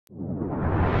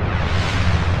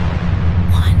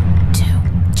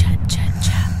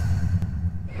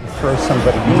throw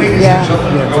somebody in. Yeah.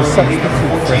 To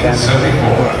substitute for them.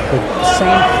 The same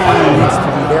plan needs to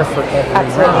be there for every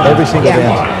round. Every single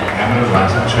dance.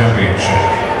 Championship.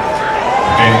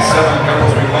 Again, 7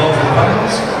 couples recalled to the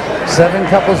finals. 7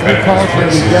 couples recalled. Here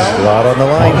we go. A lot on the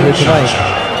line here tonight.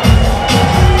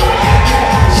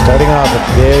 Starting off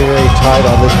very, very tight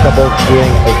on this couple,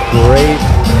 doing a great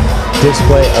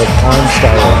display of arm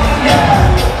styling.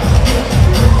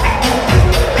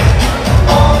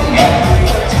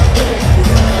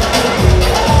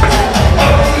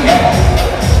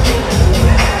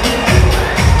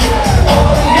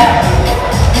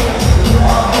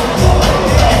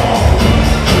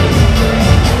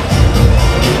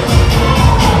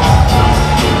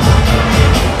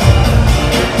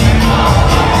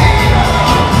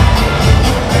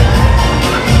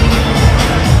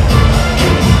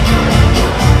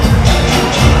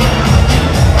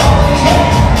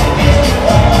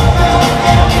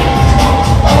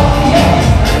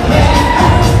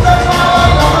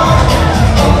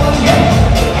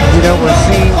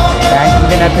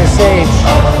 At this age,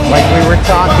 like we were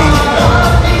talking,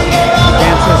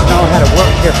 dancers know how to work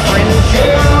their fringe,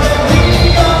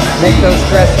 make those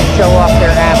dresses show off their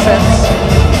assets.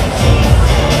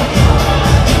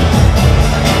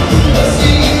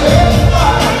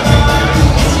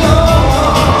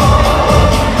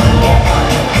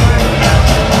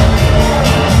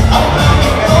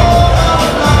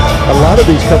 A lot of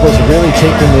these couples have really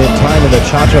taken the time in the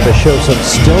cha-cha to show some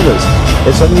stillness.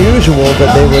 It's unusual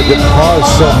that they would pause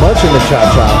so much in the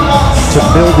cha-cha to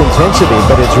build intensity,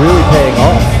 but it's really paying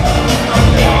off.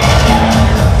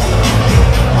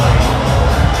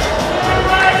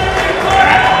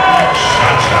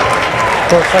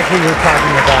 So it's like we were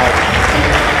talking about,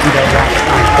 last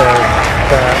night,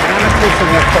 the amateurs and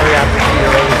their choreography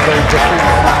are always very different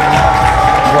from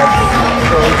what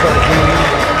pros are doing.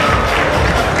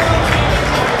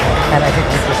 And I think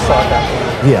we just saw that.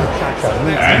 Yeah.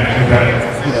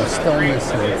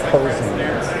 Stillness and posing.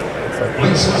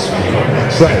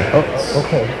 Right. Oh,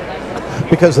 okay.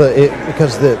 Because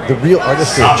the real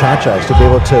artistry of cha-cha is to be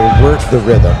able to work the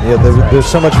rhythm.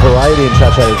 There's so much variety in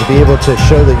cha-cha to be able to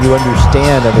show that you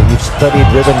understand and that you've studied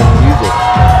rhythm and music.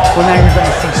 Well, now you're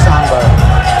going to see samba,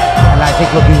 and I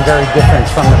think it'll be very different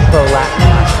from the pro Latin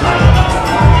last night.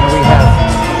 And we have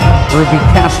Ruby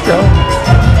Castro.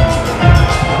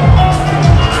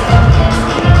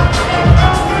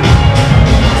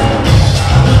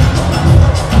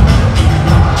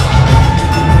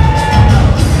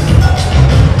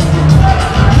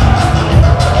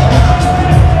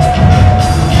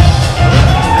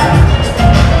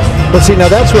 But see,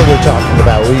 now that's what we're talking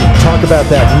about. We talk about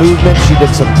that movement. She did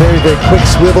some very, very quick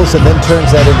swivels and then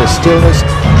turns that into stillness.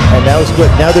 And now it's good.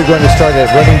 Now they're going to start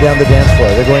running down the dance floor.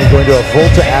 They're going to a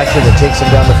volta action that takes them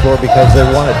down the floor because they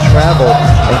want to travel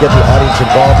and get the audience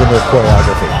involved in their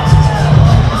choreography.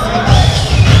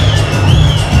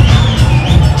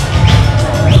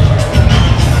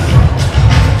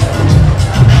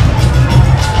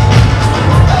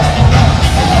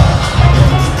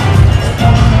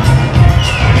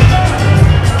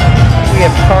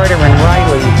 Carter and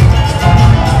Riley.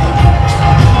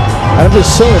 I'm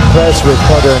just so impressed with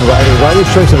Carter and Riley. Riley's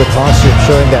choice of the costume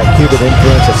showing that Cuban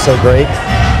influence is so great.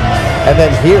 And then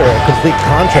here, a complete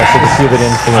contrast to the Cuban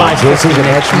influence. This is a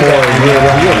much more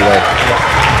European look.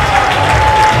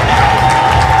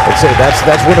 I'd say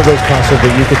that's one of those costumes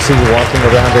that you could see walking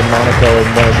around in Monaco in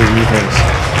one of the evenings.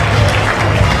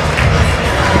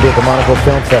 Could be at the Monaco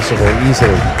Film Festival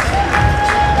easily.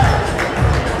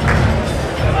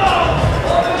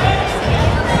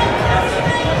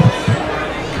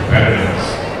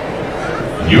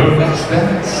 Your next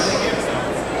dance.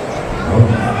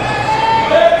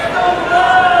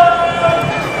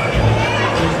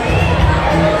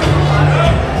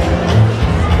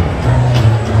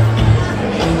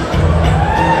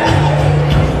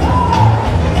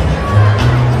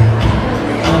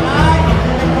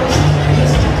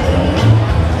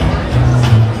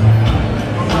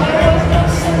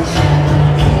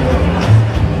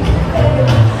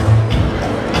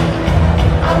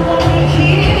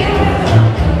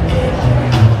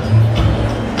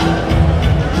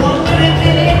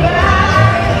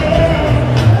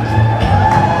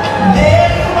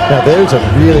 Now there's a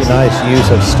really nice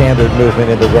use of standard movement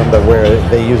in the rumba where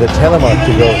they use a telemark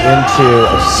to go into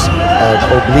an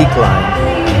oblique line.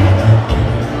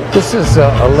 This is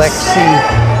Alexei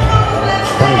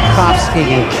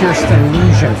Bonkovsky and Kirsten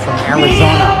Lujan from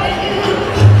Arizona.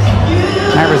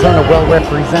 Arizona well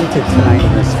represented tonight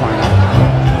in this final.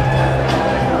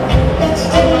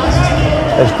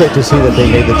 It's great to see that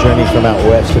they made the journey from out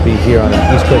west to be here on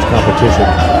an East Coast competition.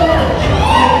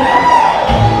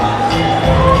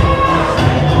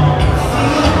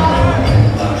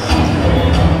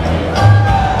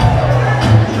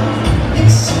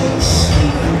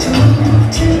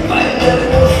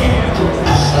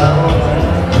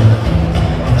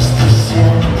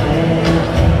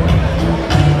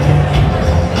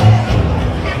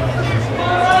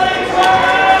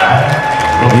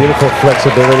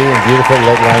 flexibility and beautiful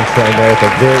leg line train there at the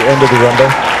very end of the rumba.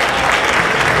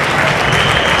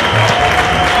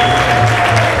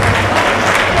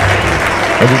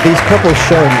 And these couples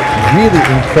showing really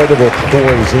incredible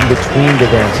poise in between the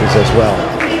dances as well.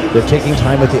 They're taking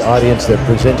time with the audience, they're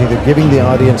presenting, they're giving the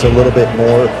audience a little bit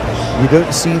more. You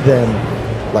don't see them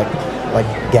like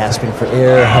gasping for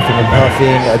air, huffing and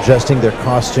puffing, adjusting their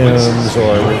costumes,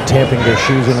 or tamping their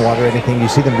shoes in water or anything. You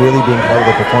see them really being part of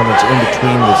the performance in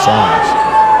between the songs.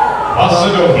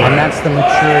 And that's the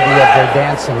maturity of their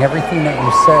dancing. Everything that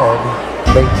you said,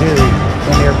 they do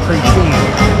in their pre-teen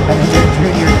and in their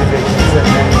junior divisions, and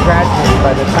then gradually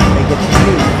by the time they get to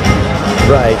youth.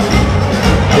 Right.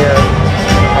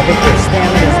 I think their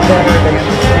stamina is better. They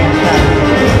understand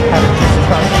how to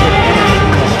discharge their energy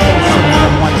and pacing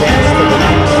from one dance to the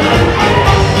next.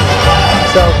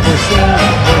 So we're seeing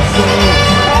them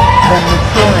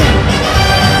maturing.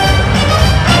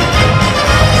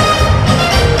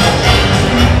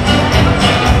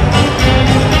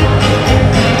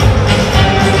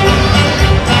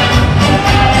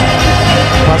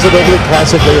 Possibly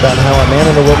classically about how a man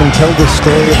and a woman tell the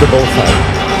story of the bullfight.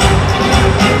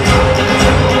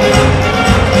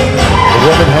 The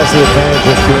woman has the advantage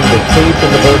of being the cape in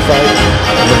the bullfight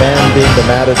and the man being the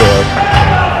matador.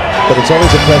 But it's always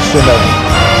a question of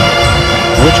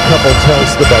which couple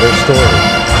tells the better story.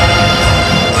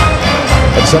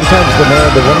 And sometimes the man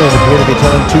and the woman appear to be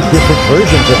telling two different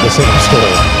versions of the same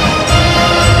story.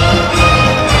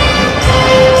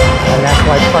 And that's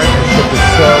why partnership is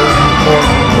so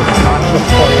important. It's not just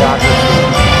choreography.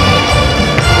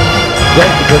 Right,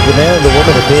 because the man and the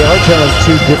woman, if they are telling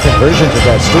two different versions of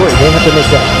that story, they have to make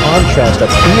that contrast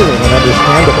appealing and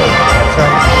understandable. That's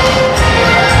right.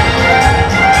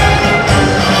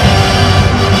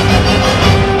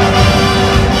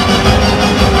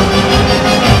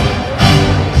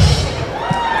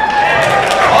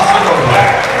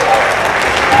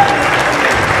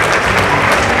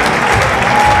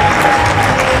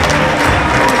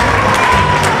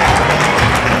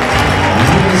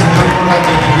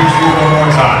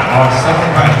 Our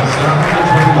seventh finalist in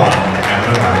U21 and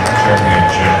the National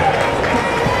Championship.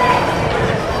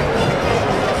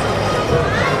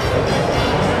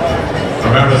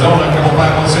 From Arizona, couple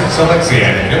 506, Alexia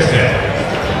and Kirsten.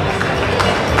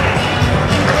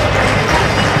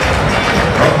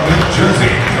 From New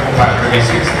Jersey, couple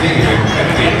 536, David and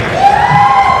Kennedy.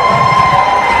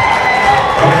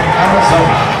 From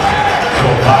Arizona,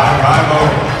 couple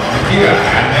 550, Nikita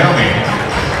and Naomi.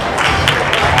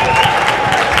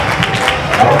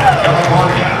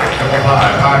 California, couple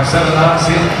 557,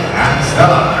 Nancy and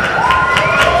Stella.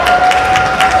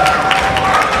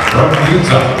 From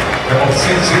Utah, couple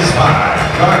 665,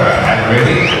 Carter and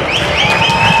Brady.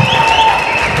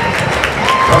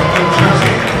 From New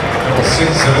Jersey, couple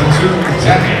 672,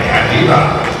 Danny and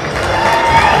Eva.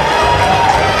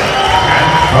 And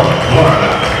from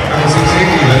Florida, couple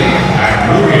 680, Lenny and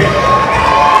Ruby.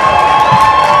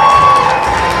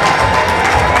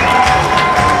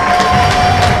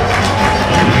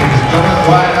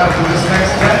 Right after this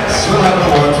next dance, we'll have an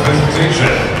awards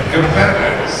presentation.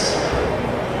 Competitors,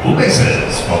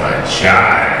 places for a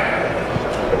child.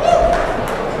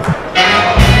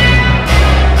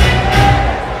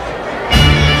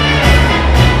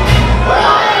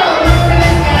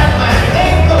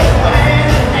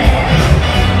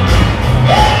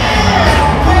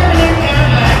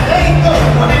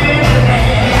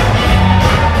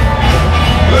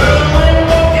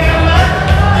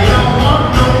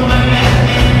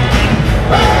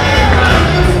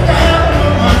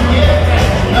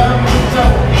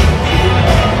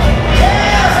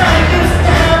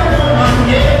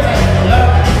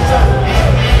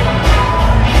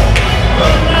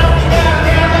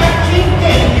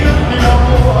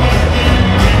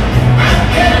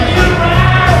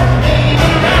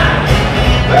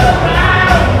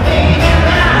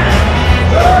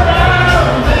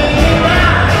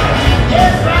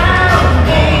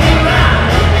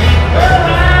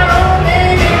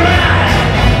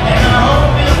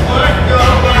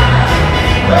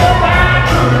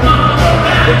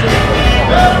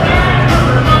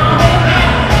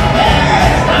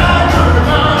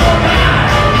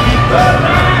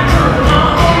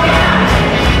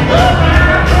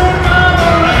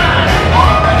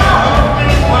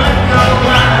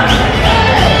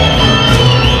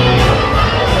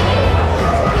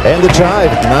 And the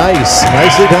jive, nice.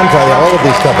 Nicely done by all of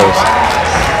these couples.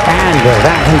 And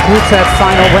that concludes that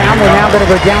final round. We're now going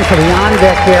to go down to the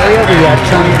on-deck area. We have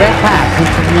Tony Redpath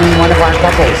interviewing one of our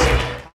couples.